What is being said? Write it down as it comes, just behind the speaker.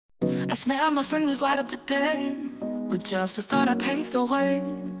I snap my fingers, light up the day. With just a thought I pave the way.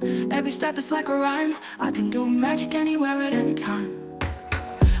 Every step is like a rhyme. I can do magic anywhere at any time.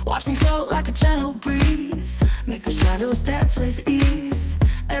 Watch me float like a gentle breeze. Make the shadows dance with ease.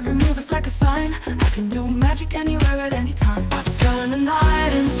 Every move is like a sign. I can do magic anywhere at any time. I turn the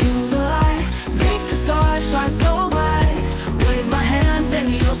night into the light. Make the stars shine so bright. Wave my hands and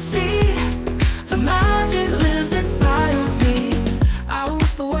you'll see the magic lives inside of me. I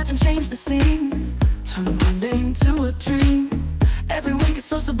whisper words and change the scene. Turn a mundane to a dream. Every wink is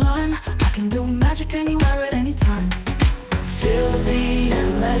so sublime. I can do magic anywhere at any time. Feel the beat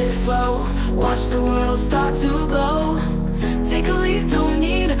and let it flow. Watch the world start to glow. Take a leap, don't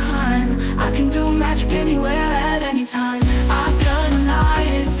need a climb. I can do magic anywhere at any time. I turn the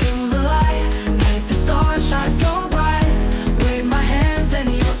night into the light. Make the stars shine so bright. Wave my hands and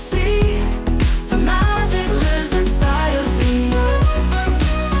you'll see the magic lives inside of me.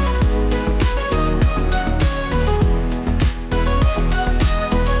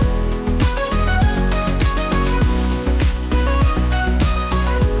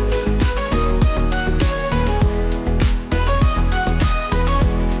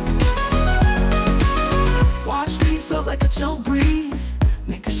 Like a chill breeze,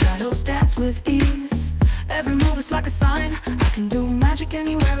 make the shadows dance with ease. Every move is like a sign. I can do magic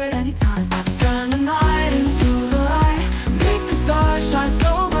anywhere at any time. I turn the night into the light. Make the stars shine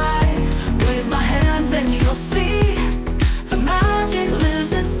so bright. Wave my hands and you'll see the magic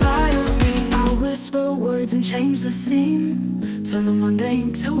lives inside of me. I'll whisper words and change the scene. Turn the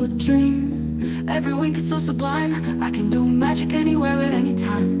mundane to a dream. Every wink is so sublime. I can do magic anywhere at any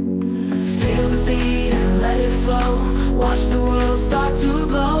time. Feel the beat and let it flow. Watch the world start to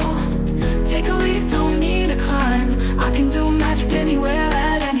glow.